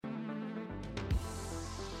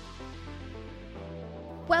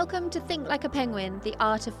Welcome to Think Like a Penguin, the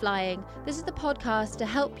art of flying. This is the podcast to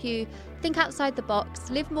help you think outside the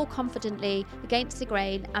box, live more confidently against the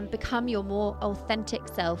grain, and become your more authentic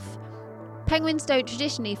self. Penguins don't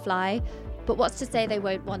traditionally fly, but what's to say they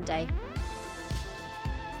won't one day?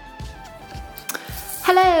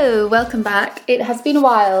 Hello, welcome back. It has been a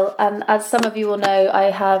while, and as some of you will know,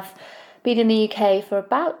 I have been in the UK for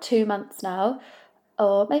about 2 months now,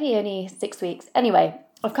 or maybe only 6 weeks. Anyway,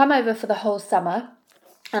 I've come over for the whole summer.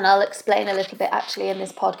 And I'll explain a little bit actually in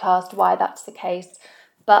this podcast why that's the case.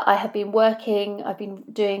 But I have been working, I've been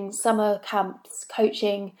doing summer camps,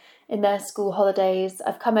 coaching in their school holidays.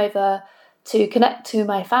 I've come over to connect to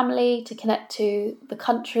my family, to connect to the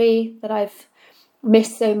country that I've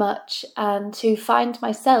missed so much, and to find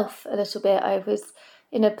myself a little bit. I was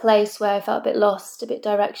in a place where I felt a bit lost, a bit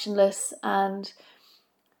directionless, and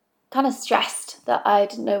kind of stressed that I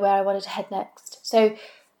didn't know where I wanted to head next. So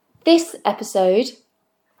this episode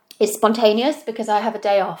is spontaneous because I have a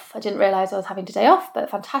day off. I didn't realise I was having a day off,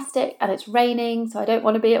 but fantastic. And it's raining, so I don't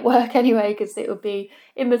want to be at work anyway because it would be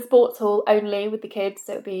in the sports hall only with the kids.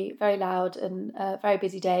 So it would be very loud and a very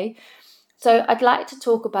busy day. So I'd like to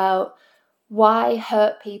talk about why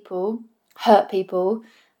hurt people,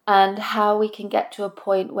 and how we can get to a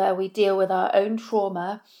point where we deal with our own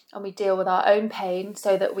trauma and we deal with our own pain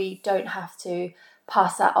so that we don't have to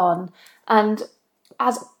pass that on. And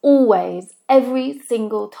as always, every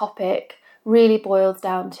single topic really boils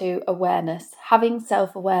down to awareness, having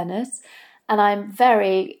self-awareness. And I'm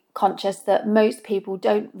very conscious that most people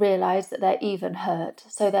don't realise that they're even hurt.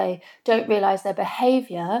 So they don't realise their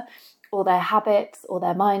behaviour or their habits or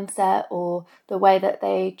their mindset or the way that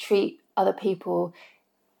they treat other people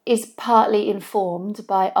is partly informed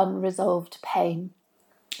by unresolved pain.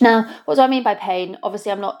 Now, what do I mean by pain?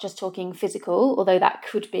 Obviously, I'm not just talking physical, although that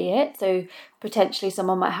could be it. So potentially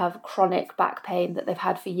someone might have chronic back pain that they've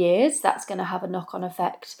had for years. That's going to have a knock-on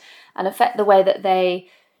effect and affect the way that they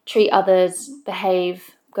treat others,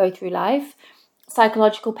 behave, go through life.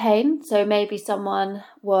 Psychological pain. So maybe someone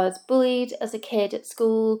was bullied as a kid at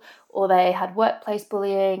school, or they had workplace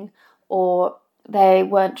bullying, or they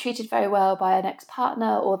weren't treated very well by an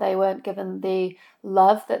ex-partner, or they weren't given the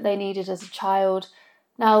love that they needed as a child.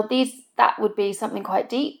 Now, that would be something quite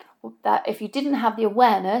deep, that if you didn't have the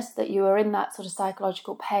awareness that you were in that sort of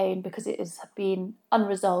psychological pain because it has been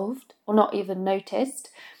unresolved or not even noticed,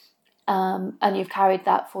 and you've carried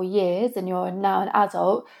that for years and you're now an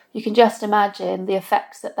adult, you can just imagine the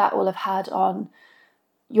effects that will have had on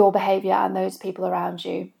your behaviour and those people around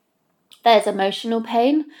you. There's emotional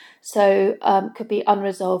pain, so could be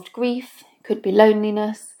unresolved grief, could be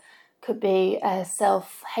loneliness, could be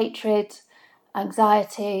self-hatred,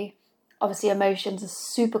 anxiety. Obviously, emotions are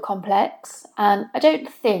super complex, and I don't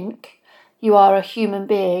think you are a human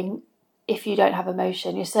being if you don't have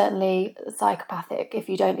emotion. You're certainly psychopathic if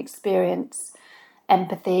you don't experience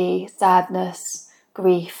empathy, sadness,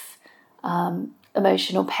 grief,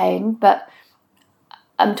 emotional pain. But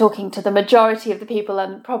I'm talking to the majority of the people,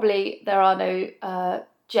 and probably there are no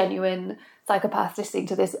genuine psychopaths listening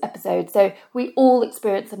to this episode. So we all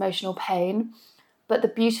experience emotional pain. But the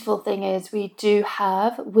beautiful thing is we do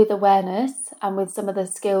have, with awareness and with some of the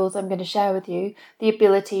skills I'm going to share with you, the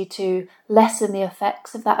ability to lessen the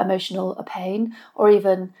effects of that emotional pain or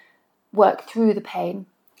even work through the pain.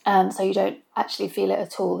 And so you don't actually feel it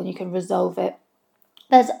at all and you can resolve it.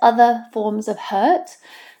 There's other forms of hurt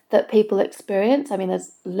that people experience. I mean,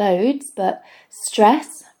 there's loads, but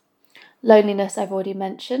stress, loneliness, I've already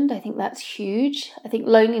mentioned. I think that's huge. I think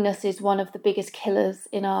loneliness is one of the biggest killers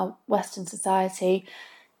in our Western society.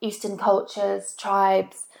 Eastern cultures,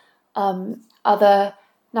 tribes, other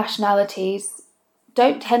nationalities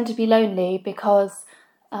don't tend to be lonely because,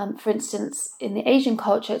 for instance, in the Asian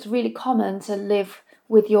culture, it's really common to live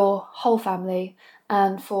with your whole family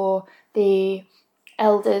and for the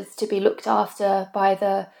elders to be looked after by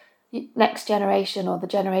the next generation or the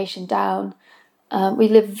generation down. We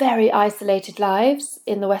live very isolated lives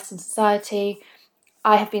in the Western society.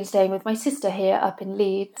 I have been staying with my sister here up in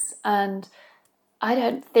Leeds, and I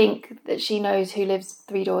don't think that she knows who lives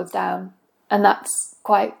 3 doors down, and that's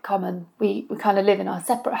quite common. We kind of live in our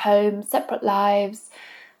separate homes, separate lives,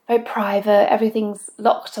 very private, everything's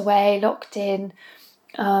locked away, locked in.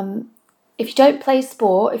 If you don't play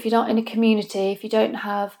sport, if you're not in a community, if you don't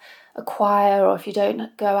have a choir, or if you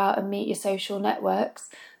don't go out and meet your social networks,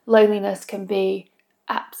 loneliness can be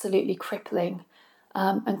absolutely crippling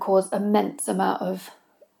and cause immense amount of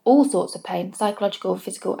all sorts of pain, psychological,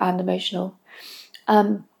 physical and emotional.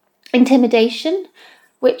 Intimidation,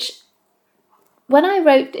 which when I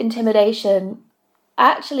wrote intimidation, I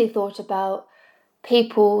actually thought about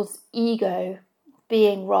people's ego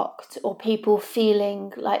being rocked or people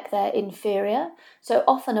feeling like they're inferior. So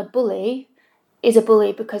often a bully is a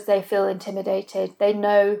bully because they feel intimidated. They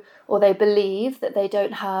know or they believe that they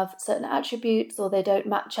don't have certain attributes, or they don't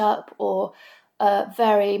match up, or a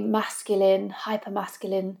very masculine,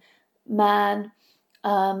 hyper-masculine man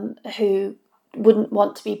who wouldn't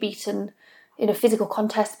want to be beaten in a physical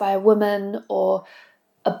contest by a woman, or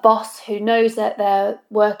a boss who knows that they're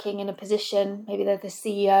working in a position, maybe they're the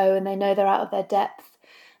CEO and they know they're out of their depth,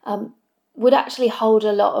 would actually hold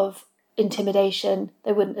a lot of intimidation.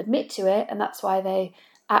 They wouldn't admit to it, and that's why they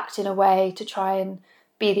act in a way to try and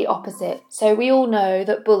be the opposite. So we all know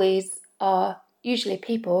that bullies are usually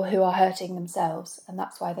people who are hurting themselves, and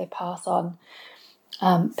that's why they pass on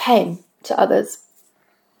pain to others.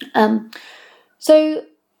 So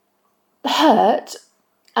hurt,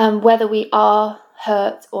 whether we are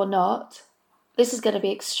hurt or not, this is going to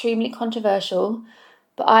be extremely controversial,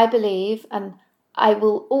 but I believe, and I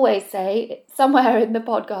will always say somewhere in the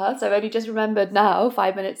podcast, I've only just remembered now,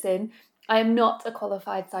 5 minutes in, I am not a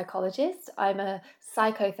qualified psychologist. I'm a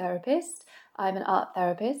psychotherapist. I'm an art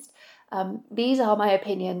therapist. These are my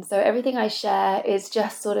opinions. So everything I share is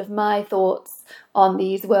just sort of my thoughts on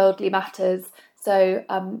these worldly matters. So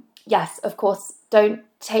yes, of course, don't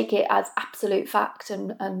take it as absolute fact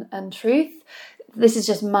and truth. This is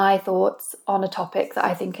just my thoughts on a topic that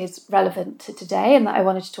I think is relevant to today and that I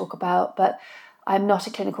wanted to talk about, but I'm not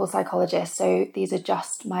a clinical psychologist, so these are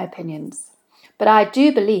just my opinions. But I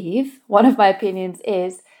do believe, one of my opinions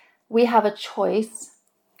is, we have a choice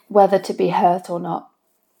whether to be hurt or not.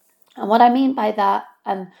 And what I mean by that,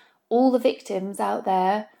 and all the victims out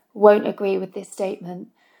there won't agree with this statement,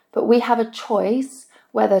 but we have a choice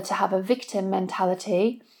whether to have a victim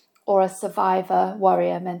mentality or a survivor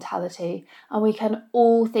warrior mentality. And we can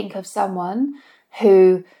all think of someone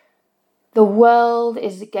who the world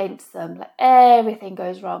is against them, like everything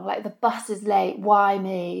goes wrong, like the bus is late, why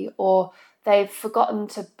me? Or they've forgotten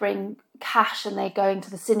to bring cash and they're going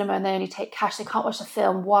to the cinema and they only take cash, they can't watch the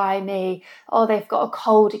film, why me? Oh, they've got a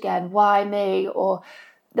cold again, why me? Or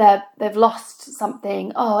they've lost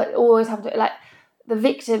something, oh, it always happens. Like, the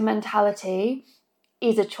victim mentality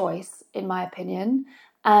is a choice, in my opinion.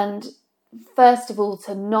 And first of all,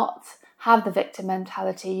 to not have the victim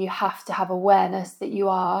mentality, you have to have awareness that you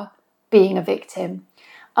are being a victim.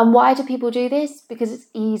 And why do people do this? Because it's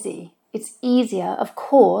easy. It's easier. Of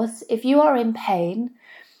course, if you are in pain,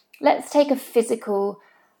 let's take a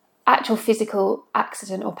actual physical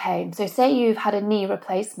accident or pain. So say you've had a knee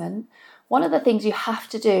replacement. One of the things you have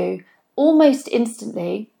to do almost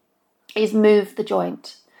instantly is move the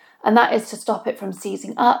joint. And that is to stop it from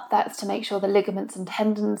seizing up. That's to make sure the ligaments and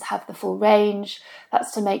tendons have the full range.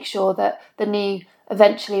 That's to make sure that the knee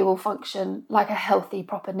eventually will function like a healthy,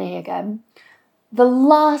 proper knee again. The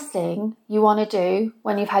last thing you want to do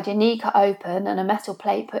when you've had your knee cut open and a metal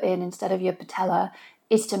plate put in instead of your patella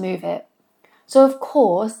is to move it. So of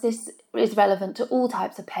course, this is relevant to all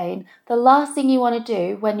types of pain. The last thing you want to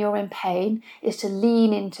do when you're in pain is to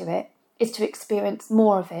lean into it, is to experience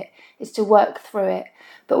more of it, is to work through it.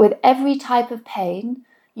 But with every type of pain,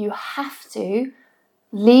 you have to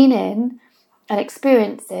lean in and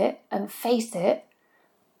experience it and face it,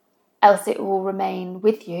 else it will remain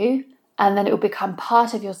with you, and then it will become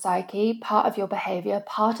part of your psyche, part of your behaviour,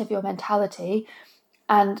 part of your mentality.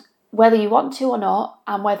 And whether you want to or not,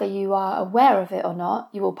 and whether you are aware of it or not,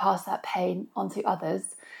 you will pass that pain onto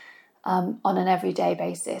others on an everyday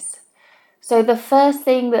basis. So the first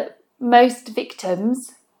thing that most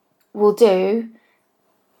victims will do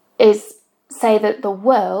is say that the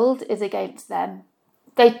world is against them.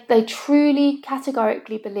 They truly,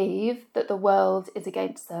 categorically believe that the world is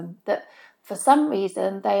against them, that for some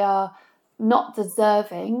reason they are not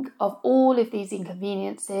deserving of all of these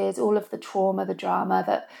inconveniences, all of the trauma, the drama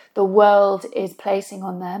that the world is placing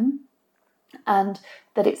on them, and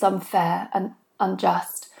that it's unfair and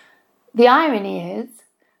unjust. The irony is,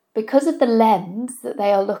 because of the lens that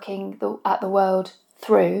they are looking at the world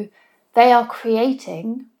through, they are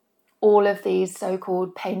creating all of these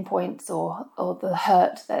so-called pain points or the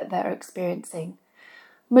hurt that they're experiencing.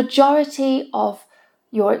 Majority of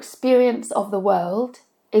your experience of the world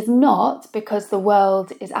is not because the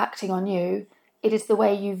world is acting on you, it is the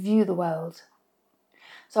way you view the world.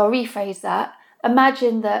 So I'll rephrase that.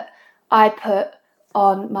 Imagine that I put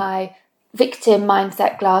on my victim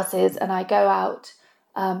mindset glasses and I go out.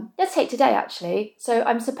 Let's take today actually. So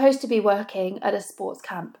I'm supposed to be working at a sports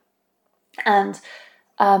camp, and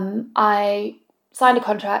I signed a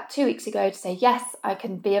contract 2 weeks ago to say, yes, I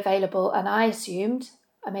can be available. And I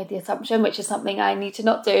made the assumption, which is something I need to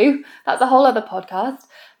not do. That's a whole other podcast.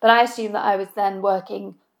 But I assumed that I was then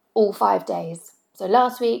working all 5 days. So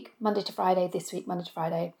last week, Monday to Friday, this week, Monday to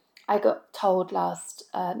Friday. I got told last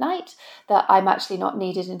night that I'm actually not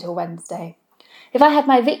needed until Wednesday. If I had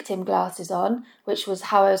my victim glasses on, which was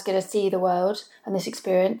how I was going to see the world and this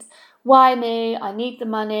experience, why me? I need the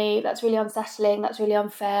money. That's really unsettling. That's really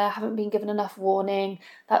unfair. I haven't been given enough warning.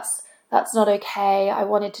 That's not okay. I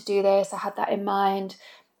wanted to do this. I had that in mind.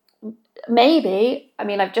 Maybe, I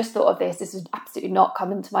mean, I've just thought of this. This would absolutely not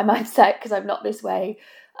come into my mindset because I'm not this way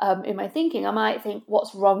in my thinking. I might think,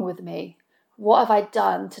 what's wrong with me? What have I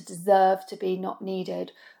done to deserve to be not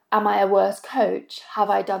needed? Am I a worse coach? Have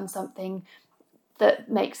I done something that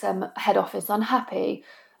makes them head office unhappy?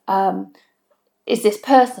 Is this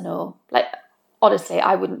personal? Like, honestly,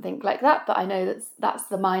 I wouldn't think like that, but I know that's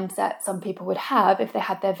the mindset some people would have if they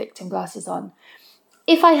had their victim glasses on.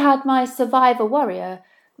 If I had my survivor warrior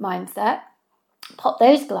mindset, popped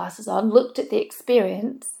those glasses on, looked at the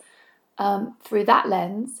experience through that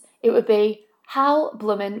lens, it would be, how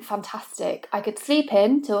bloomin' fantastic. I could sleep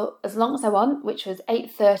in till as long as I want, which was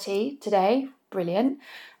 8:30 today. Brilliant.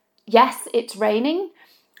 Yes, it's raining,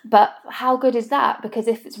 but how good is that? Because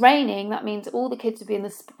if it's raining, that means all the kids will be in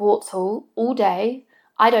the sports hall all day.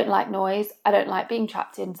 I don't like noise. I don't like being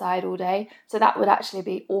trapped inside all day. So that would actually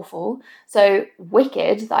be awful. So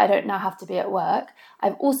wicked that I don't now have to be at work.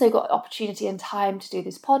 I've also got opportunity and time to do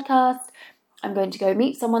this podcast. I'm going to go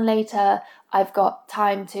meet someone later. I've got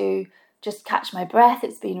time to just catch my breath.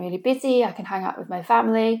 It's been really busy. I can hang out with my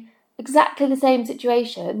family. Exactly the same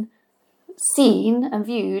situation, seen and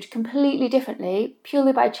viewed completely differently,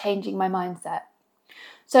 purely by changing my mindset.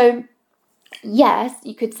 So yes,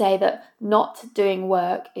 you could say that not doing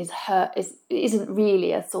work isn't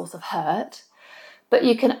really a source of hurt, but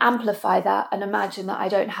you can amplify that and imagine that I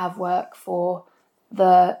don't have work for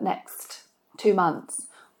the next 2 months,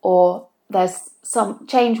 or there's some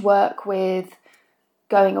change work with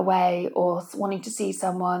going away or wanting to see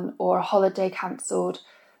someone or a holiday cancelled.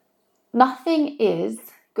 Nothing is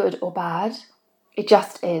good or bad. It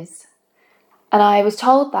just is. And I was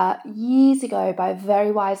told that years ago by a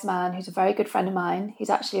very wise man who's a very good friend of mine. He's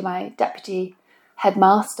actually my deputy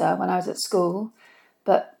headmaster when I was at school.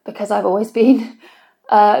 But because I've always been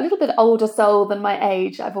a little bit older soul than my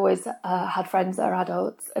age, I've always had friends that are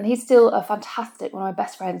adults. And he's still one of my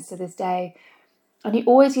best friends to this day. And he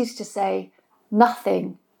always used to say,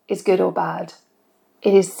 nothing is good or bad.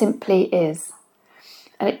 It is simply is.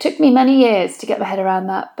 And it took me many years to get my head around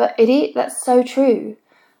that. But that's so true.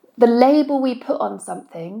 The label we put on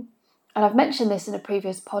something, and I've mentioned this in a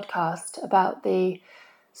previous podcast about the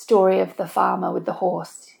story of the farmer with the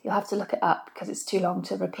horse. You'll have to look it up because it's too long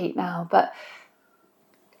to repeat now. But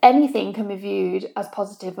anything can be viewed as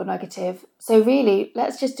positive or negative. So really,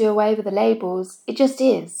 let's just do away with the labels. It just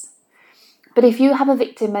is. But if you have a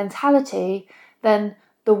victim mentality, then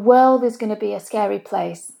the world is going to be a scary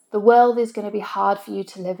place. The world is going to be hard for you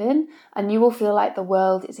to live in, and you will feel like the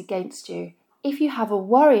world is against you. If you have a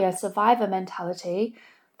warrior survivor mentality,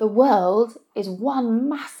 the world is one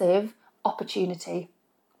massive opportunity,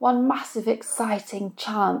 one massive exciting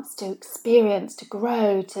chance to experience, to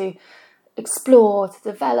grow, to explore, to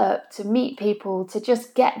develop, to meet people, to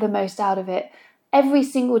just get the most out of it. Every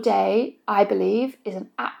single day, I believe, is an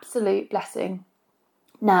absolute blessing.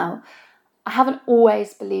 Now, I haven't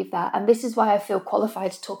always believed that, and this is why I feel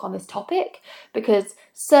qualified to talk on this topic, because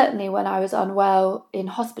certainly when I was unwell in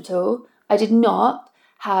hospital, I did not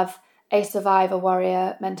have a survivor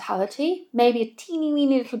warrior mentality, maybe a teeny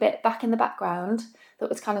weeny little bit back in the background that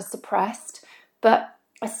was kind of suppressed, but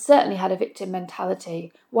I certainly had a victim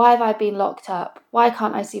mentality. Why have I been locked up? Why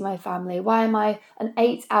can't I see my family? Why am I an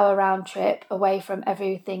 8-hour round trip away from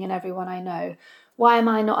everything and everyone I know? Why am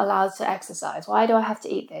I not allowed to exercise? Why do I have to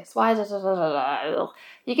eat this?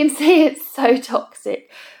 You can see it's so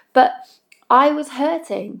toxic. But I was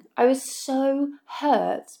hurting. I was so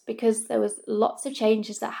hurt because there was lots of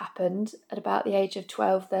changes that happened at about the age of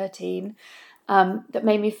 12, 13 that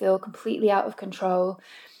made me feel completely out of control.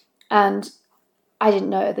 And I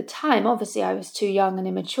didn't know at the time. Obviously, I was too young and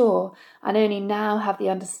immature, and only now have the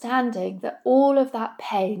understanding that all of that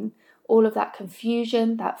pain, all of that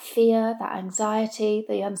confusion, that fear, that anxiety,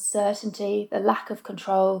 the uncertainty, the lack of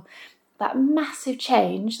control, that massive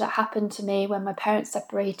change that happened to me when my parents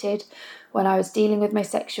separated, when I was dealing with my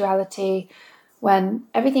sexuality, when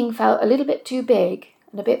everything felt a little bit too big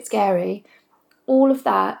and a bit scary, all of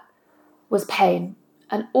that was pain.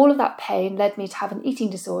 And all of that pain led me to have an eating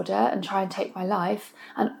disorder and try and take my life.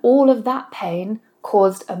 And all of that pain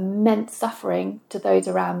caused immense suffering to those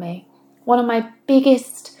around me. One of my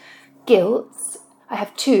biggest guilts, I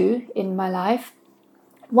have two in my life.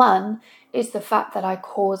 One is the fact that I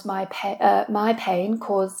caused my pain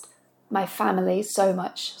caused my family so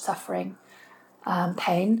much suffering,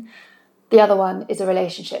 pain. The other one is a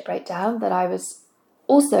relationship breakdown that I was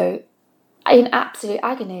also in absolute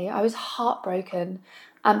agony. I was heartbroken.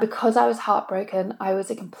 And because I was heartbroken, I was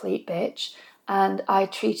a complete bitch. And I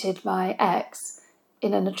treated my ex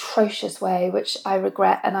in an atrocious way, which I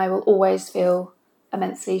regret and I will always feel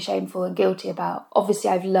immensely shameful and guilty about. Obviously,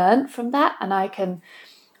 I've learned from that and I can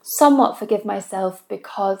somewhat forgive myself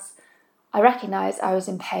because I recognise I was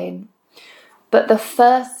in pain. But the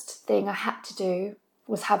first thing I had to do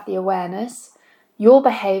was have the awareness. Your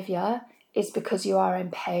behaviour is because you are in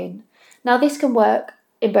pain. Now, this can work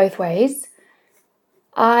in both ways.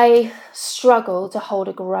 I struggle to hold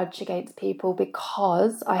a grudge against people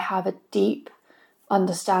because I have a deep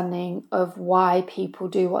understanding of why people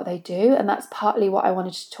do what they do. And that's partly what I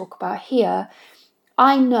wanted to talk about here.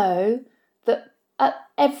 I know that at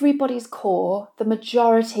everybody's core, the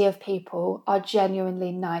majority of people are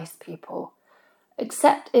genuinely nice people.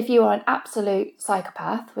 Except if you are an absolute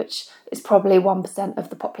psychopath, which is probably 1% of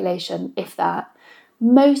the population, if that.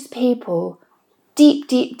 Most people, deep,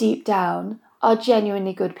 deep, deep down, are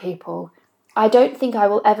genuinely good people. I don't think I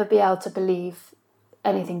will ever be able to believe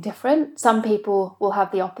anything different. Some people will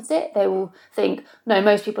have the opposite. They will think, no,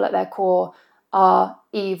 most people at their core are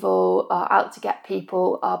evil, are out to get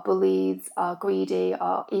people, are bullies, are greedy,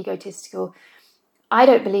 are egotistical. I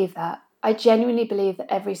don't believe that. I genuinely believe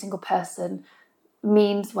that every single person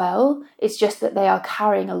means well. It's just that they are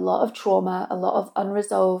carrying a lot of trauma, a lot of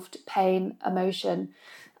unresolved pain, emotion,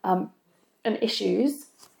 and issues.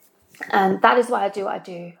 And that is why I do what I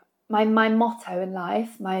do. My motto in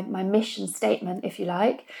life, my mission statement, if you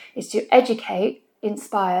like, is to educate,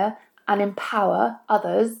 inspire, and empower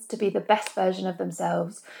others to be the best version of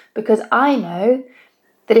themselves. Because I know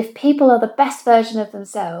that if people are the best version of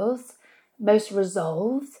themselves, most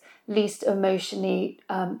resolved, least emotionally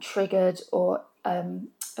triggered or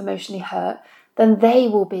emotionally hurt, then they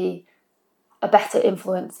will be a better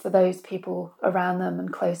influence for those people around them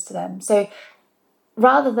and close to them. So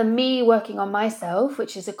rather than me working on myself,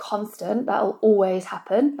 which is a constant, that'll always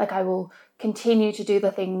happen, like I will continue to do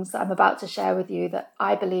the things that I'm about to share with you that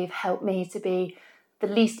I believe help me to be the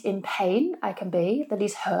least in pain I can be, the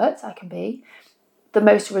least hurt I can be, the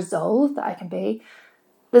most resolved that I can be.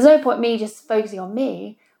 There's no point me just focusing on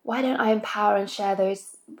me. Why don't I empower and share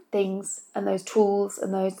those things and those tools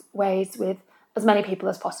and those ways with as many people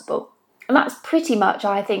as possible? And that's pretty much,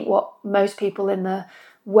 I think, what most people in the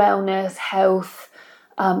wellness, health,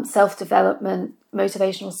 self-development,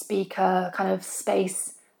 motivational speaker kind of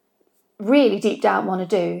space really deep down want to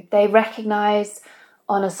do. They recognise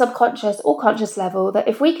on a subconscious or conscious level that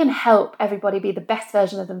if we can help everybody be the best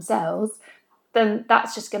version of themselves, then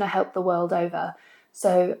that's just going to help the world over.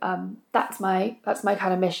 So that's my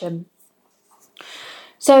kind of mission.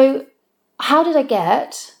 So how did I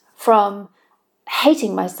get from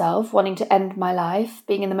hating myself, wanting to end my life,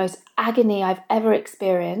 being in the most agony I've ever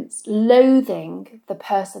experienced, loathing the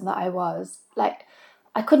person that I was? Like,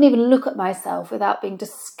 I couldn't even look at myself without being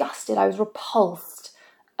disgusted. I was repulsed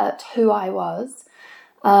at who I was.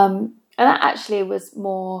 And that actually was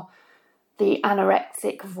more the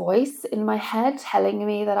anorexic voice in my head telling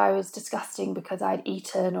me that I was disgusting because I'd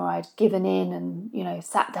eaten or I'd given in and,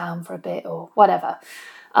 sat down for a bit or whatever.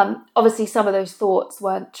 Obviously, some of those thoughts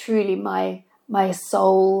weren't truly my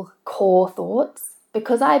soul core thoughts,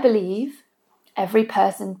 because I believe every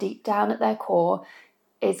person deep down at their core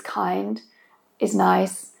is kind, is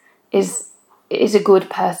nice, is a good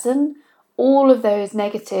person. All of those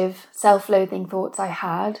negative self-loathing thoughts I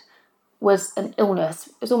had was an illness.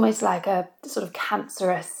 It was almost like a sort of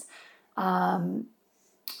cancerous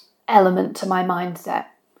element to my mindset.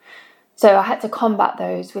 So I had to combat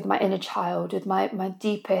those with my inner child, with my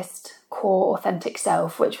deepest core authentic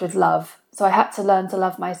self, which was love. So I had to learn to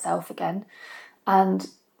love myself again. And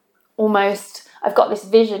almost I've got this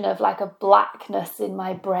vision of like a blackness in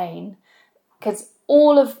my brain, because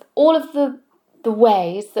all of the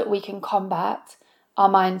ways that we can combat our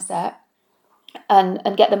mindset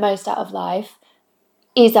and get the most out of life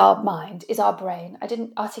is our mind, is our brain. I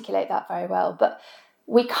didn't articulate that very well, but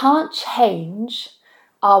we can't change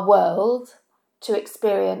our world to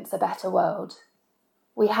experience a better world.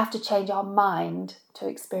 We have to change our mind to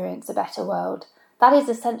experience a better world. That is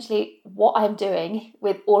essentially what I'm doing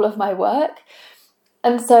with all of my work.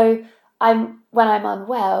 And so when I'm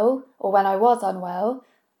unwell, or when I was unwell,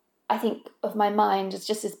 I think of my mind as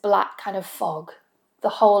just this black kind of fog. The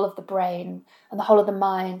whole of the brain and the whole of the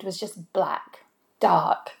mind was just black,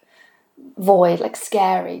 dark, void, like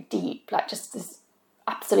scary, deep, like just this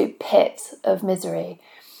absolute pit of misery.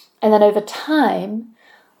 And then over time,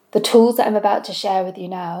 the tools that I'm about to share with you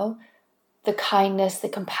now the kindness, the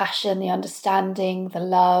compassion, the understanding, the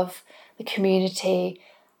love, the community,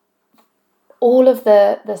 all of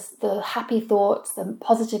the happy thoughts, the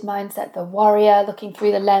positive mindset, the warrior looking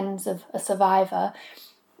through the lens of a survivor,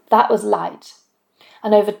 that was light.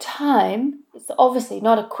 And over time, it's obviously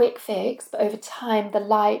not a quick fix, but over time the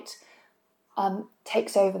light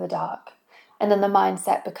takes over the dark. And then the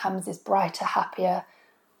mindset becomes this brighter, happier,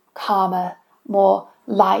 calmer, more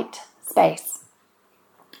light space.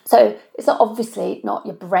 So it's obviously not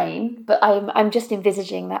your brain, but I'm just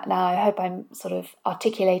envisaging that now. I hope I'm sort of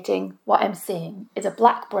articulating what I'm seeing. It's a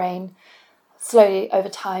black brain slowly over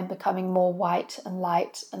time becoming more white and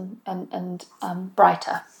light and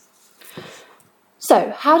brighter.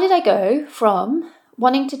 So how did I go from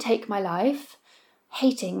wanting to take my life,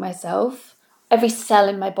 hating myself, every cell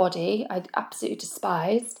in my body I absolutely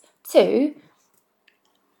despised, to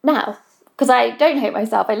now? Because I don't hate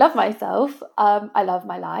myself, I love myself, I love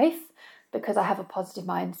my life because I have a positive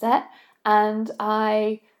mindset, and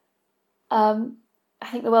I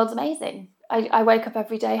think the world's amazing. I wake up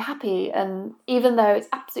every day happy, and even though it's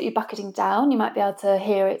absolutely bucketing down, you might be able to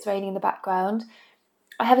hear it's raining in the background,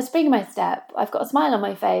 I have a spring in my step, I've got a smile on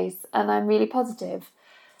my face, and I'm really positive.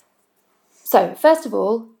 So, first of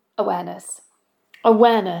all, awareness.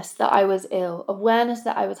 Awareness that I was ill, awareness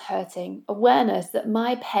that I was hurting, awareness that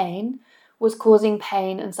my pain was causing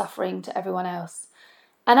pain and suffering to everyone else.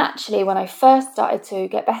 And actually, when I first started to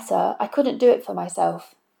get better, I couldn't do it for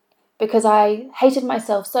myself because I hated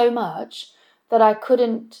myself so much that I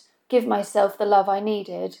couldn't give myself the love I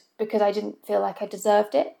needed because I didn't feel like I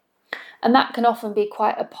deserved it. And that can often be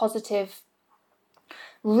quite a positive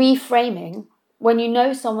reframing when you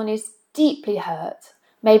know someone is deeply hurt.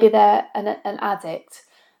 Maybe they're an addict.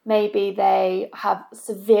 Maybe they have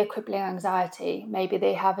severe crippling anxiety. Maybe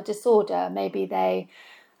they have a disorder. Maybe they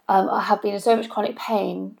have been in so much chronic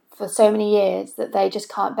pain for so many years that they just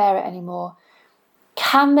can't bear it anymore.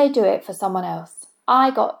 Can they do it for someone else?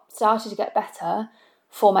 I started to get better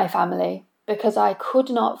for my family because I could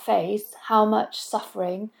not face how much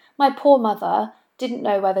suffering. My poor mother didn't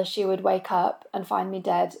know whether she would wake up and find me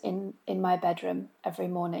dead in my bedroom every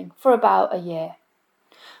morning for about a year.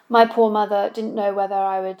 My poor mother didn't know whether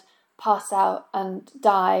I would pass out and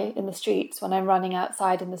die in the streets when I'm running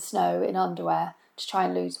outside in the snow in underwear to try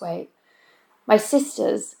and lose weight. My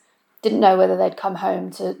sisters didn't know whether they'd come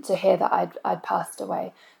home to hear that I'd passed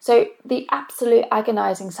away. So the absolute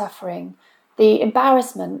agonising suffering, the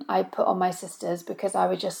embarrassment I put on my sisters because I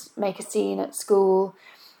would just make a scene at school,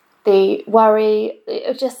 the worry, it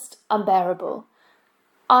was just unbearable.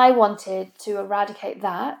 I wanted to eradicate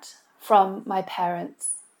that from my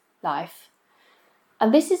parents' life.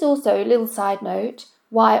 And this is also a little side note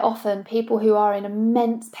why often people who are in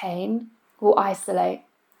immense pain will isolate.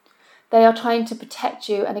 They are trying to protect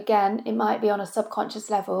you, and again, it might be on a subconscious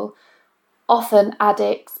level. Often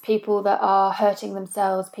addicts, people that are hurting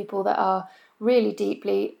themselves, people that are really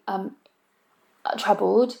deeply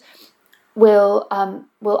troubled, will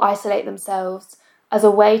isolate themselves as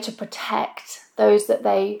a way to protect those that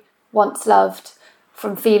they once loved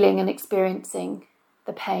from feeling and experiencing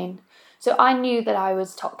the pain. So I knew that I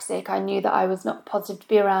was toxic. I knew that I was not positive to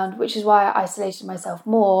be around, which is why I isolated myself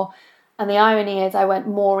more. And the irony is I went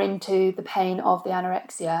more into the pain of the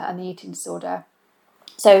anorexia and the eating disorder.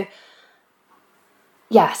 So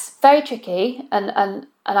yes, very tricky. And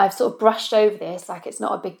I've sort of brushed over this like it's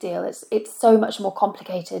not a big deal. It's so much more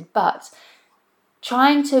complicated, but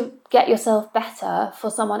trying to get yourself better for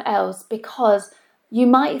someone else, because you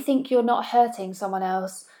might think you're not hurting someone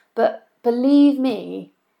else, but believe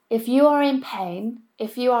me, if you are in pain,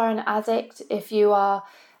 if you are an addict, if you are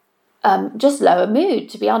just lower mood,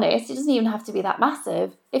 to be honest, it doesn't even have to be that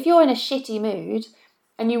massive. If you're in a shitty mood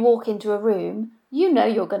and you walk into a room, you know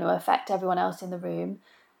you're going to affect everyone else in the room.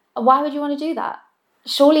 And why would you want to do that?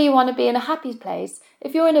 Surely you want to be in a happy place.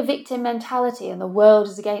 If you're in a victim mentality and the world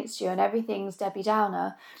is against you and everything's Debbie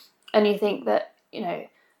Downer, and you think that,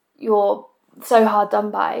 you're so hard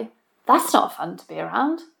done by, that's not fun to be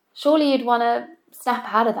around. Surely you'd want to snap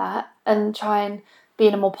out of that and try and be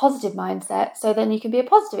in a more positive mindset so then you can be a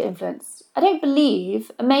positive influence. I don't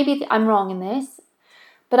believe, and maybe I'm wrong in this,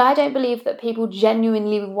 but I don't believe that people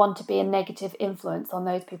genuinely want to be a negative influence on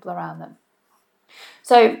those people around them.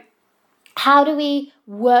 So how do we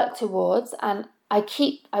work towards, and I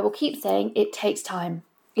will keep saying it takes time.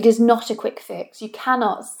 It is not a quick fix. You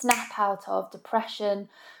cannot snap out of depression,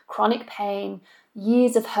 chronic pain,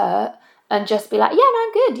 years of hurt, and just be like, yeah, no,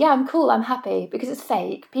 I'm good. Yeah, I'm cool. I'm happy, because it's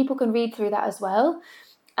fake. People can read through that as well.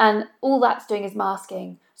 And all that's doing is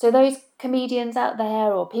masking. So those comedians out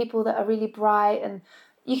there, or people that are really bright and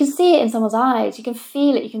you can see it in someone's eyes, you can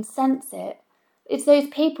feel it, you can sense it. It's those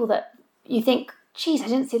people that you think, geez, I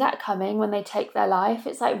didn't see that coming when they take their life.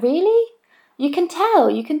 It's like, really? You can tell,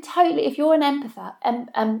 you can totally, if you're an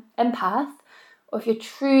empath, or if you're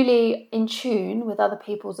truly in tune with other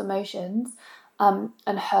people's emotions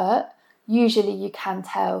and hurt, usually you can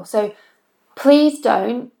tell. So please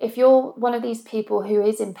don't, if you're one of these people who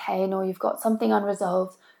is in pain or you've got something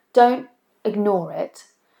unresolved, don't ignore it.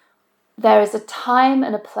 There is a time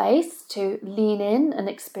and a place to lean in and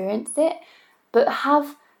experience it, but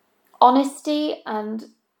have honesty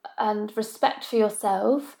and respect for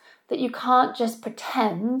yourself that you can't just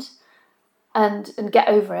pretend and get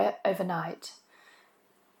over it overnight.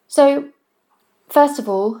 So first of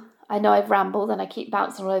all, I know I've rambled and I keep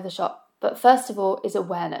bouncing all over the shop, but first of all is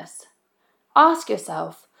awareness. Ask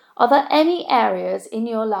yourself, are there any areas in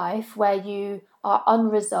your life where you are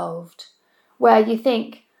unresolved, where you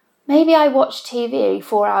think, maybe I watch TV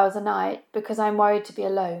 4 hours a night because I'm worried to be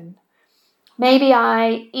alone. Maybe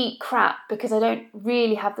I eat crap because I don't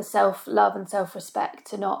really have the self-love and self-respect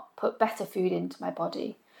to not put better food into my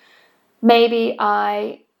body. Maybe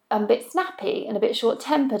I am a bit snappy and a bit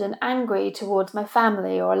short-tempered and angry towards my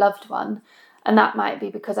family or a loved one. And that might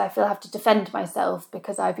be because I feel I have to defend myself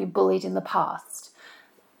because I've been bullied in the past.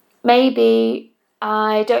 Maybe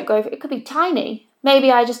I don't go, it could be tiny.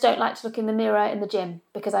 Maybe I just don't like to look in the mirror in the gym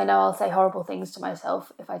because I know I'll say horrible things to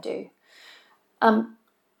myself if I do.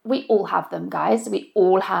 We all have them, guys. We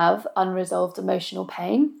all have unresolved emotional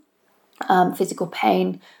pain, physical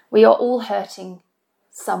pain. We are all hurting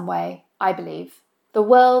some way, I believe. The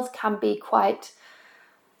world can be quite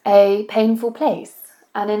a painful place.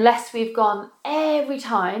 And unless we've gone every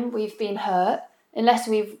time we've been hurt, unless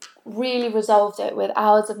we've really resolved it with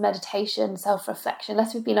hours of meditation, self-reflection,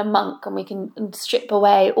 unless we've been a monk and we can strip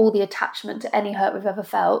away all the attachment to any hurt we've ever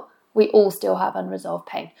felt, we all still have unresolved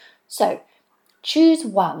pain. So choose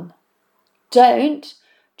one. Don't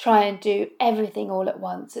try and do everything all at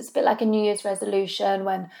once. It's a bit like a New Year's resolution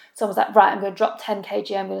when someone's like, right, I'm going to drop 10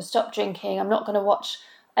 kg, I'm going to stop drinking, I'm not going to watch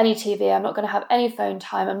any TV, I'm not going to have any phone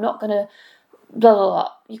time, I'm not going to blah, blah,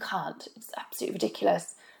 blah. You can't. It's absolutely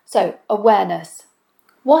ridiculous. So awareness.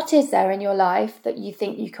 What is there in your life that you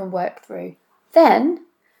think you can work through? Then,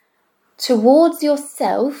 towards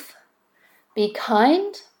yourself, be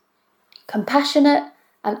kind, compassionate,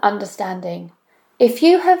 and understanding. If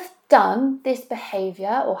you have done this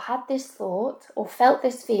behaviour or had this thought or felt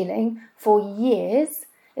this feeling for years,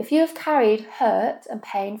 if you have carried hurt and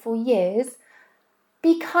pain for years,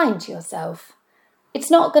 be kind to yourself.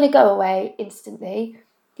 It's not going to go away instantly.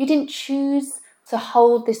 You didn't choose to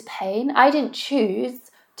hold this pain. I didn't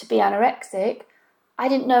choose to be anorexic. I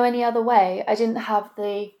didn't know any other way. I didn't have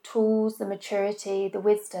the tools, the maturity, the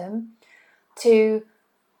wisdom to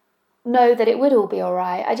know that it would all be all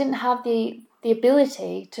right. I didn't have the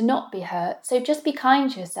ability to not be hurt. So just be kind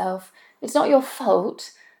to yourself. It's not your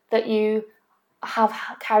fault that you have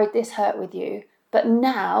carried this hurt with you, but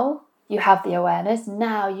now you have the awareness.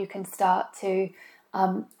 Now you can start to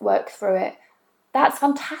work through it. That's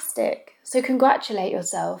fantastic. So congratulate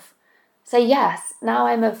yourself. Say, yes, now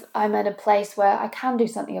I'm at a place where I can do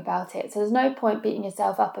something about it. So there's no point beating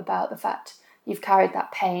yourself up about the fact you've carried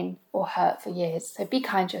that pain or hurt for years. So be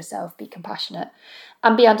kind to yourself, be compassionate,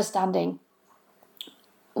 and be understanding.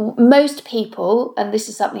 Most people, and this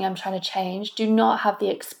is something I'm trying to change, do not have the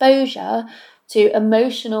exposure to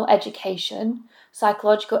emotional education,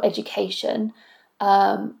 psychological education,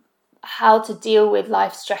 how to deal with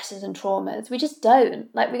life stresses and traumas. We just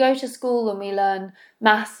don't. Like, we go to school and we learn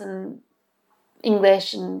maths and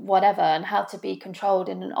English and whatever, and how to be controlled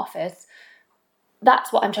in an office.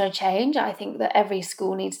 That's what I'm trying to change. I think that every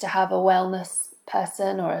school needs to have a wellness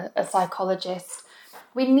person or a psychologist.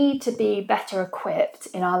 We need to be better equipped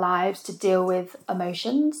in our lives to deal with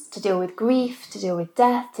emotions, to deal with grief, to deal with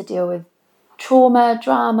death, to deal with trauma,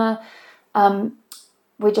 drama.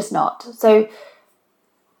 We're just not. So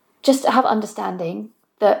just have understanding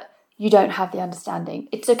that you don't have the understanding.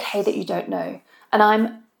 It's okay that you don't know.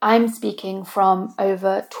 And I'm speaking from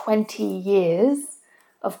over 20 years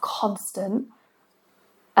of constant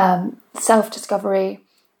self-discovery,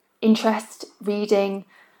 interest, reading,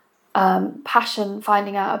 passion,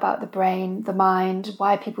 finding out about the brain, the mind,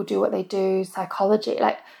 why people do what they do, psychology.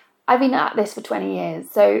 Like, I've been at this for 20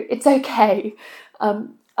 years, so it's okay.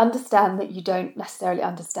 Understand that you don't necessarily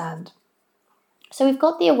understand. So we've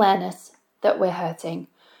got the awareness that we're hurting.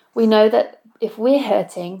 We know that if we're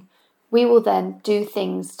hurting, we will then do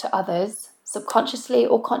things to others, subconsciously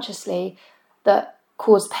or consciously, that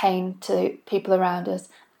cause pain to people around us.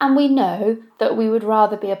 And we know that we would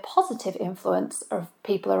rather be a positive influence of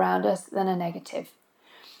people around us than a negative.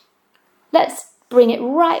 let's bring it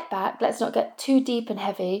right back. Let's not get too deep and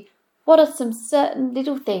heavy. What are some certain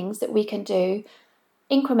little things that we can do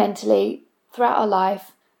incrementally throughout our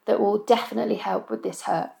life that will definitely help with this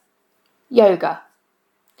hurt? Yoga.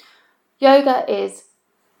 Yoga is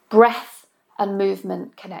breath and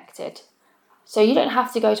movement connected. So you don't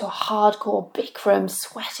have to go to a hardcore Bikram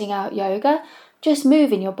sweating out yoga. Just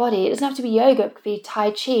move in your body. It doesn't have to be yoga. It could be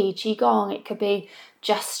Tai Chi, Qigong. It could be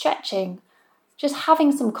just stretching. Just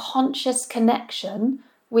having some conscious connection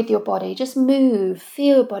with your body. Just move,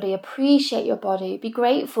 feel your body, appreciate your body. Be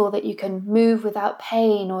grateful that you can move without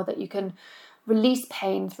pain or that you can release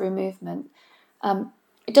pain through movement.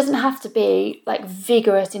 It doesn't have to be like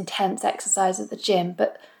vigorous, intense exercise at the gym,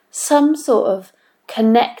 but some sort of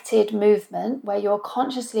connected movement where you're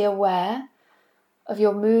consciously aware of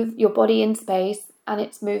your body in space and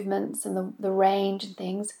its movements and the range and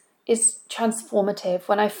things is transformative.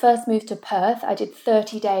 When I first moved to Perth, I did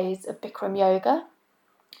 30 days of Bikram yoga.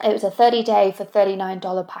 It was a 30-day for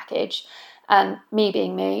 $39 package. And me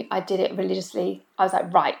being me, I did it religiously. I was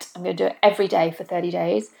like, right, I'm going to do it every day for 30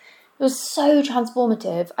 days. It was so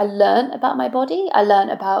transformative. I learned about my body. I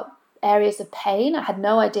learned about areas of pain. I had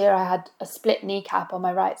no idea I had a split kneecap on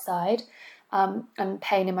my right side and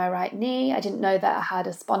pain in my right knee. I didn't know that I had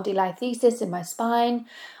a spondylolisthesis in my spine.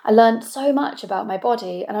 I learned so much about my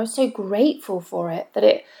body and I was so grateful for it, that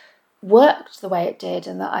it worked the way it did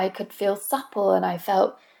and that I could feel supple and I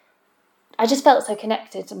just felt so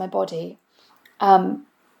connected to my body. So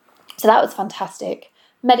that was fantastic.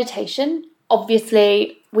 Meditation.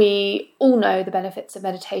 Obviously, we all know the benefits of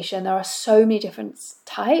meditation. There are so many different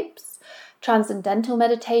types. Transcendental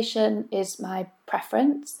meditation is my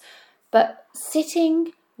preference. But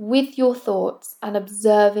sitting with your thoughts and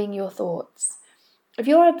observing your thoughts. If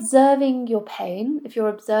you're observing your pain, if you're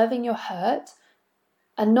observing your hurt,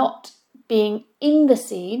 and not being in the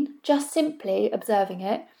scene, just simply observing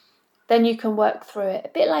it, then you can work through it. A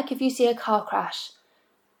bit like if you see a car crash.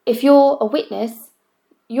 If you're a witness,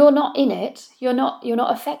 you're not in it, you're not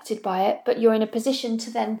affected by it, but you're in a position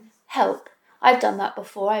to then help. I've done that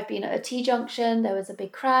before. I've been at a T-junction, there was a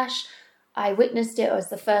big crash, I witnessed it, I was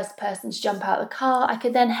the first person to jump out of the car, I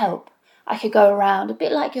could then help. I could go around, a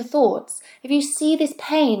bit like your thoughts. If you see this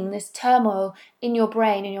pain, this turmoil in your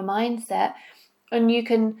brain, in your mindset, and you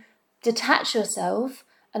can detach yourself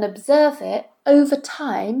and observe it, over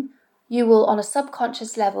time, you will, on a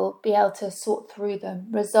subconscious level, be able to sort through them,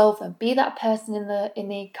 resolve them. Be that person in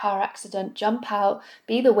the car accident, jump out,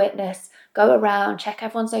 be the witness, go around, check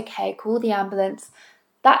everyone's okay, call the ambulance.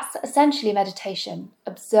 That's essentially meditation,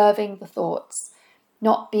 observing the thoughts,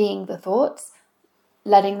 not being the thoughts,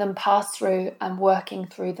 letting them pass through and working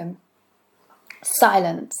through them.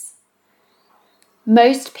 Silence.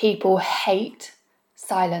 Most people hate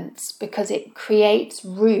silence because it creates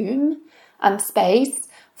room and space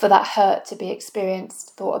for that hurt to be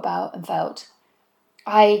experienced, thought about and felt.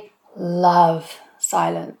 I love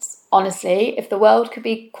silence. Honestly, if the world could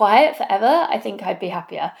be quiet forever, I think I'd be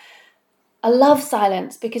happier. I love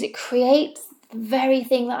silence because it creates the very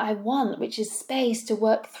thing that I want, which is space to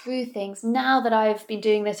work through things. Now that I've been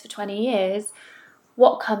doing this for 20 years,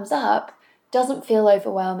 what comes up doesn't feel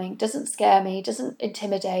overwhelming, doesn't scare me, doesn't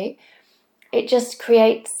intimidate. It just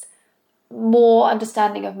creates more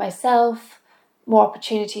understanding of myself, more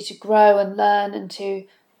opportunity to grow and learn and to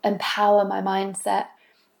empower my mindset.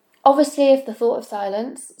 Obviously, if the thought of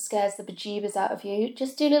silence scares the bejeebers out of you,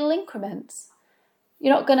 just do little increments.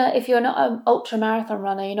 If you're not an ultra marathon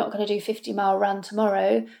runner, you're not going to do 50-mile run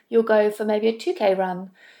tomorrow. You'll go for maybe a 2K run.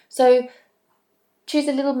 So choose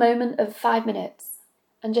a little moment of 5 minutes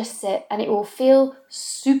and just sit, and it will feel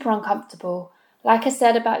super uncomfortable. Like I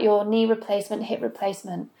said about your knee replacement, hip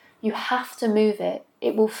replacement, you have to move it.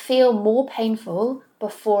 It will feel more painful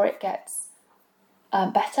before it gets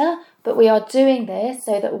better, but we are doing this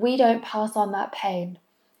so that we don't pass on that pain.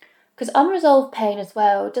 Because unresolved pain as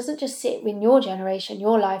well doesn't just sit in your generation,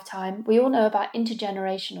 your lifetime. We all know about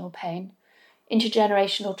intergenerational pain,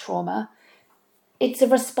 intergenerational trauma. It's a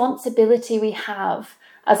responsibility we have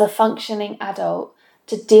as a functioning adult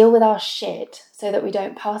to deal with our shit so that we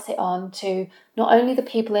don't pass it on to not only the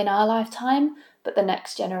people in our lifetime, but the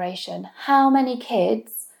next generation. How many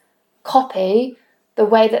kids copy the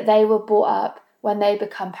way that they were brought up when they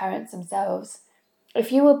become parents themselves?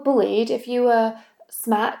 If you were bullied, if you were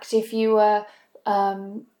smacked, if you were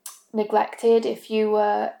neglected, if you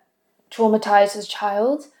were traumatized as a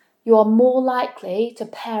child, you are more likely to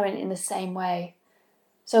parent in the same way.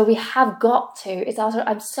 So we have got to.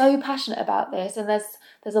 I'm so passionate about this, and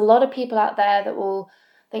there's a lot of people out there that will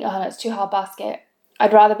think, oh no, it's too hard basket.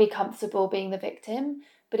 I'd rather be comfortable being the victim.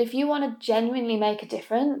 But if you want to genuinely make a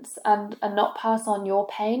difference and not pass on your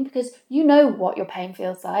pain, because you know what your pain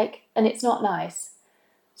feels like and it's not nice.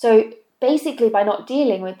 So basically by not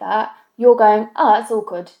dealing with that, you're going, oh, it's all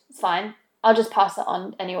good, it's fine, I'll just pass it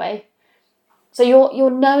on anyway. So you're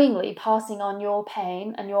knowingly passing on your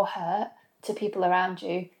pain and your hurt to people around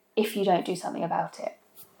you if you don't do something about it.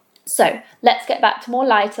 So let's get back to more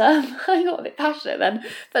lighter. I got a bit passionate then,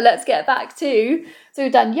 but let's get back to, so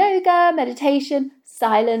we've done yoga, meditation,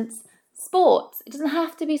 silence, sports. It doesn't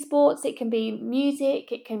have to be sports. It can be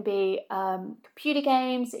music. It can be computer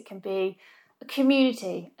games. It can be a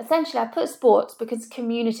community. Essentially, I put sports because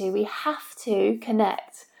community, we have to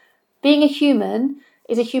connect. Being a human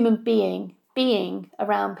is a human being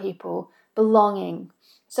around people, belonging.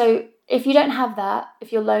 So if you don't have that,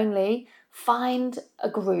 if you're lonely, find a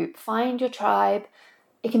group, find your tribe.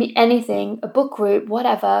 It can be anything, a book group,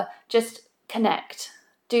 whatever. Just connect.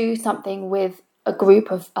 Do something with a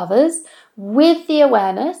group of others with the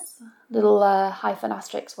awareness, little hyphen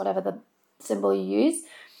asterisk, whatever the symbol you use.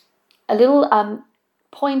 A little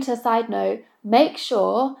pointer side note, make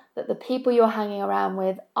sure that the people you're hanging around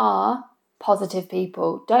with are positive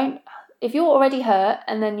people. If you're already hurt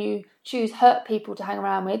and then you choose hurt people to hang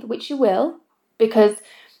around with, which you will, because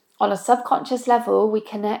on a subconscious level, we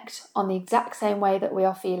connect on the exact same way that we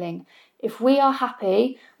are feeling. If we are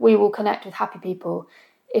happy, we will connect with happy people.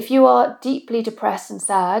 If you are deeply depressed and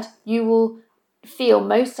sad, you will feel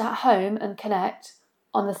most at home and connect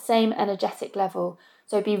on the same energetic level.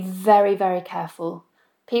 So be very, very careful.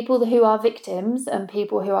 People who are victims and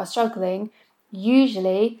people who are struggling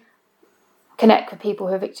usually connect with people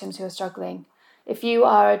who are victims who are struggling. If you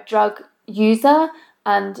are a drug user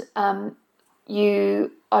and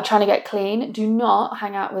you are trying to get clean, do not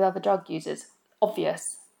hang out with other drug users.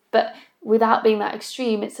 Obvious. But without being that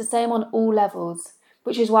extreme, it's the same on all levels,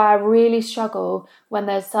 which is why I really struggle when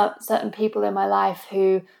there's certain people in my life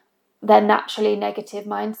who they're naturally negative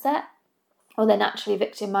mindset or they're naturally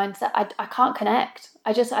victim mindset. I can't connect.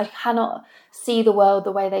 I cannot see the world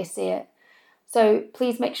the way they see it. So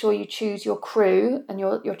please make sure you choose your crew and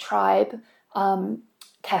your tribe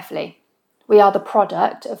carefully. We are the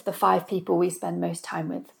product of the 5 people we spend most time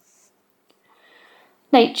with.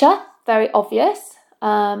 Nature, very obvious.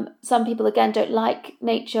 Some people, again, don't like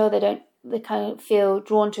nature. They kind of feel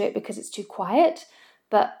drawn to it because it's too quiet.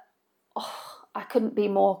 But I couldn't be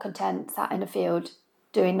more content sat in a field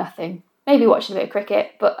doing nothing. Maybe watching a bit of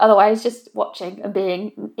cricket, but otherwise just watching and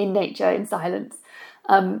being in nature in silence.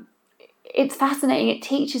 It's fascinating. It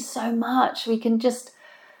teaches so much. We can just,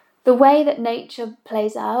 the way that nature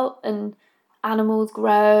plays out and animals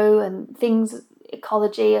grow and things,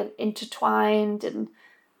 ecology are intertwined and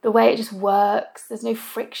the way it just works. There's no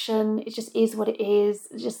friction. It just is what it is.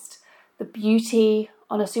 Just the beauty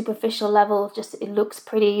on a superficial level, just it looks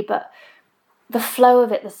pretty, but the flow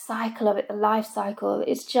of it, the cycle of it, the life cycle,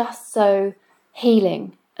 it's just so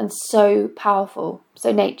healing and so powerful.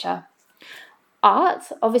 So nature. Art,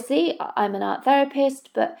 obviously, I'm an art therapist,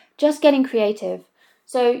 but just getting creative.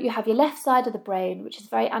 So you have your left side of the brain, which is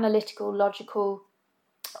very analytical, logical,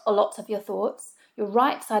 lots of your thoughts. Your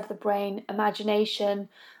right side of the brain, imagination,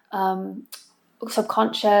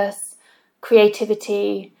 subconscious,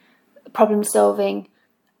 creativity, problem solving.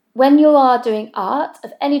 When you are doing art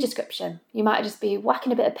of any description, you might just be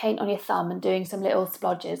whacking a bit of paint on your thumb and doing some little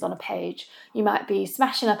splodges on a page. You might be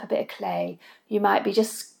smashing up a bit of clay. You might be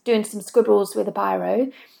just doing some scribbles with a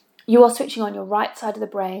biro. You are switching on your right side of the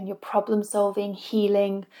brain, your problem solving,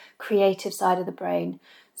 healing, creative side of the brain.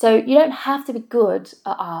 So you don't have to be good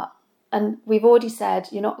at art. And we've already said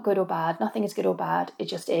you're not good or bad. Nothing is good or bad. It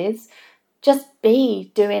just is. Just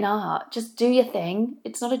be doing art. Just do your thing.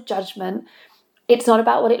 It's not a judgment. It's not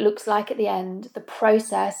about what it looks like at the end. The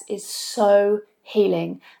process is so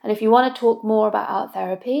healing. And if you want to talk more about art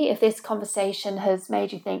therapy, if this conversation has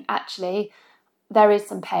made you think, actually, there is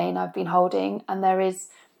some pain I've been holding and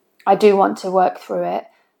I do want to work through it,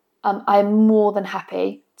 I'm more than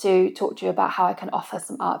happy to talk to you about how I can offer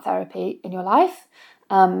some art therapy in your life,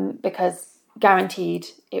 because guaranteed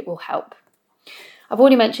it will help. I've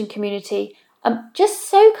already mentioned community. Just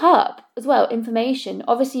soak up as well information.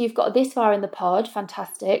 Obviously, you've got this far in the pod,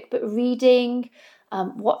 fantastic. But reading,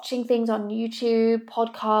 watching things on YouTube,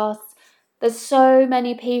 podcasts. There's so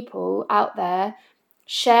many people out there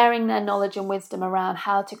sharing their knowledge and wisdom around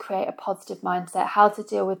how to create a positive mindset, how to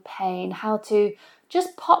deal with pain, how to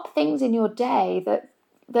just pop things in your day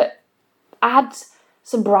that add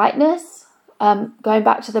some brightness. Going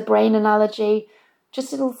back to the brain analogy,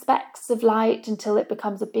 just little specks of light until it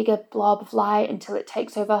becomes a bigger blob of light, until it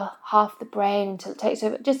takes over half the brain, until it takes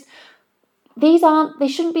over. Just they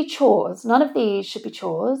shouldn't be chores. None of these should be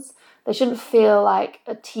chores. They shouldn't feel like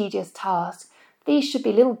a tedious task. These should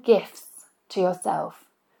be little gifts to yourself.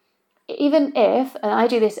 Even if, and I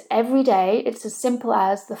do this every day, it's as simple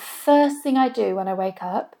as the first thing I do when I wake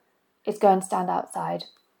up is go and stand outside.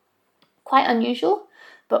 Quite unusual,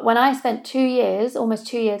 but when I spent 2 years, almost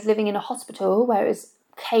 2 years, living in a hospital where it was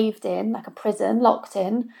caved in, like a prison, locked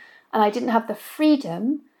in, and I didn't have the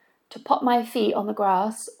freedom to pop my feet on the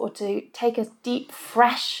grass or to take a deep,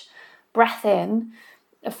 fresh breath in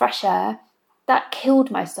of fresh air, that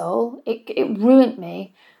killed my soul. It ruined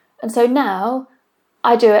me. And so now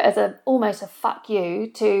I do it as almost a fuck you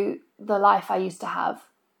to the life I used to have.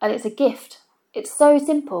 And it's a gift. It's so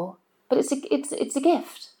simple, but it's a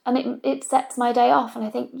gift. And it sets my day off. And I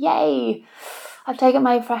think, yay, I've taken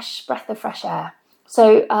my fresh breath of fresh air.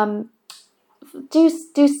 So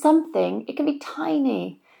do something. It can be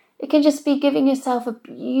tiny. It can just be giving yourself a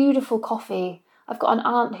beautiful coffee. I've got an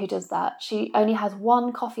aunt who does that. She only has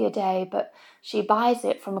one coffee a day, but she buys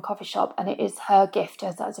it from a coffee shop and it is her gift to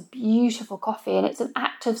herself. It's a beautiful coffee and it's an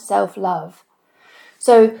act of self-love.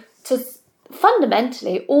 So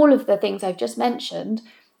fundamentally, all of the things I've just mentioned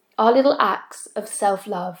are little acts of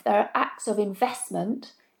self-love. They're acts of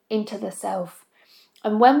investment into the self.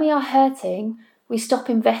 And when we are hurting, we stop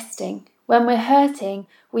investing. When we're hurting,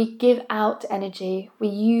 we give out energy. We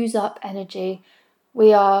use up energy.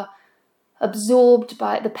 We are absorbed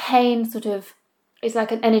by the pain. It's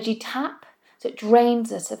like an energy tap. So it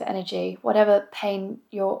drains us of energy, whatever pain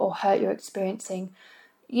or hurt you're experiencing.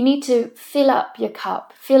 You need to fill up your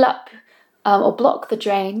cup, or block the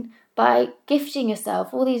drain by gifting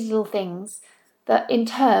yourself all these little things that in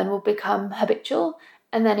turn will become habitual,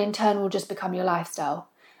 and then in turn will just become your lifestyle.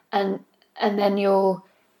 And then you'll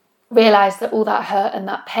realize that all that hurt and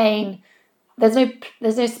that pain, there's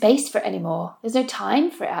no space for it anymore. There's no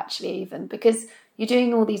time for it actually, even, because you're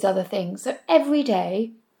doing all these other things. So every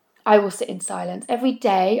day I will sit in silence. Every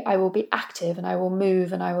day I will be active and I will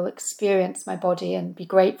move and I will experience my body and be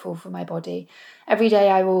grateful for my body. Every day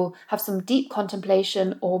I will have some deep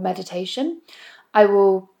contemplation or meditation. I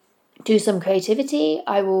will do some creativity.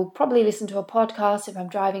 I will probably listen to a podcast if I'm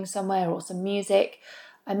driving somewhere, or some music.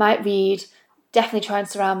 I might read. Definitely try and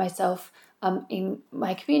surround myself in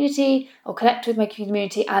my community or connect with my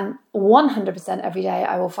community, and 100% every day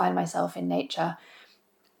I will find myself in nature.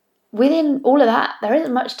 Within all of that, there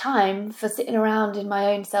isn't much time for sitting around in my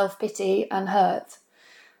own self-pity and hurt.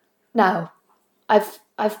 Now,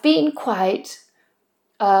 I've been quite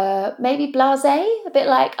maybe blasé, a bit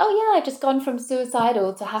like, oh yeah, I've just gone from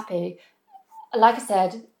suicidal to happy. Like I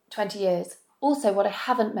said, 20 years. Also, what I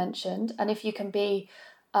haven't mentioned, and if you can be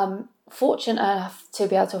fortunate enough to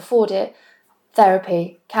be able to afford it,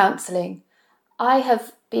 therapy, counselling. I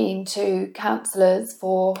have been to counsellors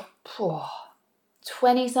for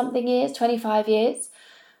 20-something years, 25 years.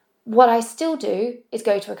 What I still do is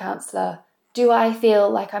go to a counsellor. Do I feel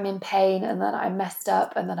like I'm in pain and that I'm messed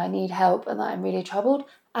up and that I need help and that I'm really troubled?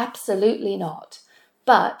 Absolutely not.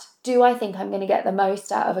 But do I think I'm going to get the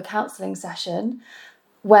most out of a counselling session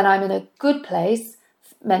when I'm in a good place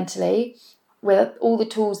mentally, with all the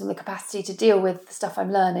tools and the capacity to deal with the stuff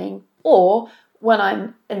I'm learning, or when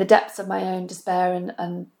I'm in the depths of my own despair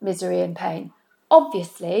and misery and pain?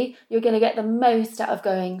 Obviously, you're going to get the most out of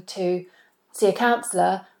going to see a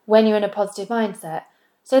counsellor when you're in a positive mindset.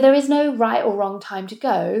 So there is no right or wrong time to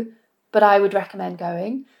go, but I would recommend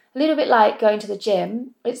going. A little bit like going to the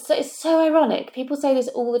gym. It's so ironic. People say this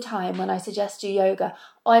all the time when I suggest do yoga.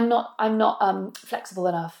 Oh, I'm not flexible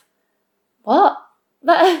enough. What?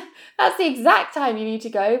 That's the exact time you need to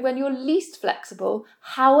go, when you're least flexible.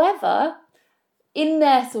 However, in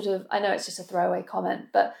their I know it's just a throwaway comment,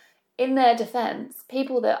 but in their defense,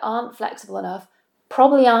 people that aren't flexible enough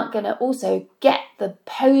probably aren't going to also get the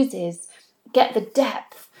poses, get the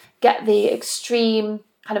depth, get the extreme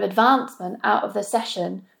kind of advancement out of the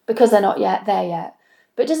session because they're not yet there yet.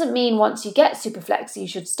 But it doesn't mean once you get super flexy, you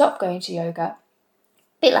should stop going to yoga. A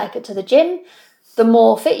bit like it to the gym. The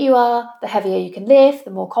more fit you are, the heavier you can lift,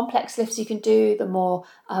 the more complex lifts you can do, the more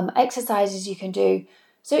exercises you can do.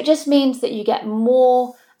 So it just means that you get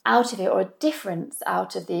more out of it, or a difference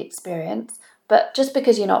out of the experience. But just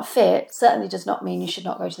because you're not fit certainly does not mean you should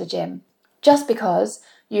not go to the gym. Just because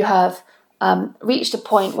you have reached a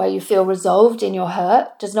point where you feel resolved in your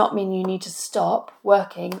hurt does not mean you need to stop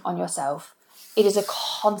working on yourself. It is a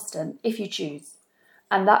constant if you choose.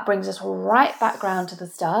 And that brings us right back round to the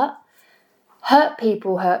start. Hurt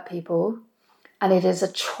people, and it is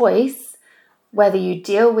a choice whether you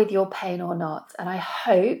deal with your pain or not. And I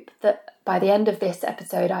hope that by the end of this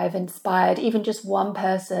episode, I have inspired even just one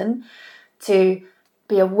person to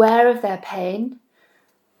be aware of their pain,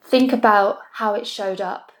 think about how it showed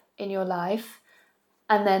up in your life,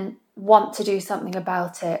 and then want to do something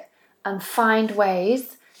about it and find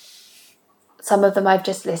ways, some of them I've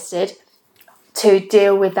just listed, to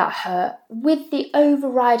deal with that hurt with the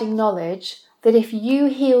overriding knowledge that if you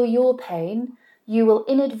heal your pain, you will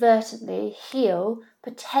inadvertently heal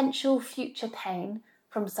potential future pain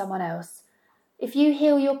from someone else. If you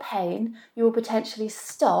heal your pain, you will potentially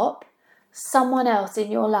stop someone else in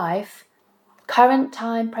your life, current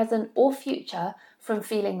time, present or future, from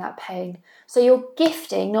feeling that pain. So you're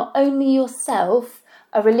gifting not only yourself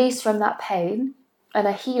a release from that pain and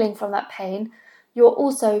a healing from that pain, you're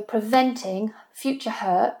also preventing future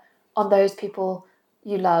hurt on those people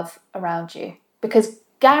you love around you. Because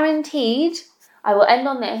guaranteed, I will end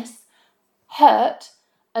on this, hurt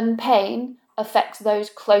and pain affects those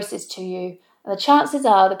closest to you. And the chances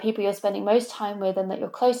are the people you're spending most time with and that you're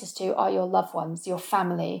closest to are your loved ones, your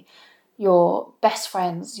family, your best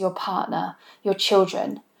friends, your partner, your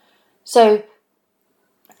children. So,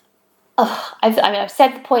 I've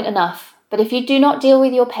said the point enough, but if you do not deal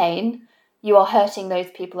with your pain, you are hurting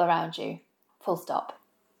those people around you. Full stop.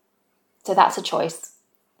 So that's a choice.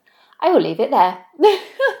 I will leave it there.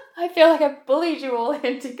 I feel like I've bullied you all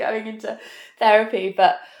into going into therapy,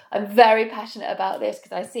 but I'm very passionate about this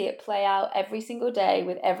because I see it play out every single day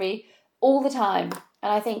with all the time.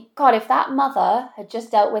 And I think, God, if that mother had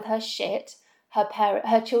just dealt with her shit,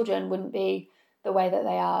 her children wouldn't be the way that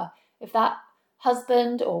they are. If that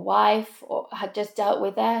husband or wife had just dealt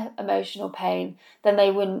with their emotional pain, then they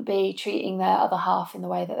wouldn't be treating their other half in the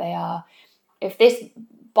way that they are. If this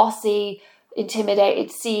bossy, intimidated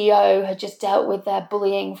CEO had just dealt with their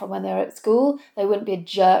bullying from when they were at school, they wouldn't be a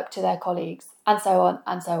jerk to their colleagues, and so on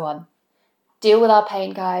and so on. Deal with our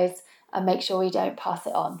pain, guys, and make sure we don't pass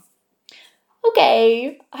it on.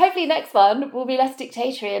 Okay, hopefully next one will be less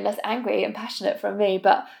dictatorial and less angry and passionate from me.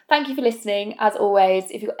 But thank you for listening. As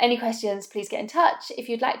always, if you've got any questions, please get in touch. If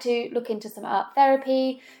you'd like to look into some art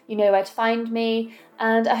therapy, you know where to find me.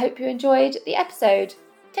 And I hope you enjoyed the episode.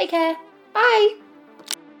 Take care. Bye.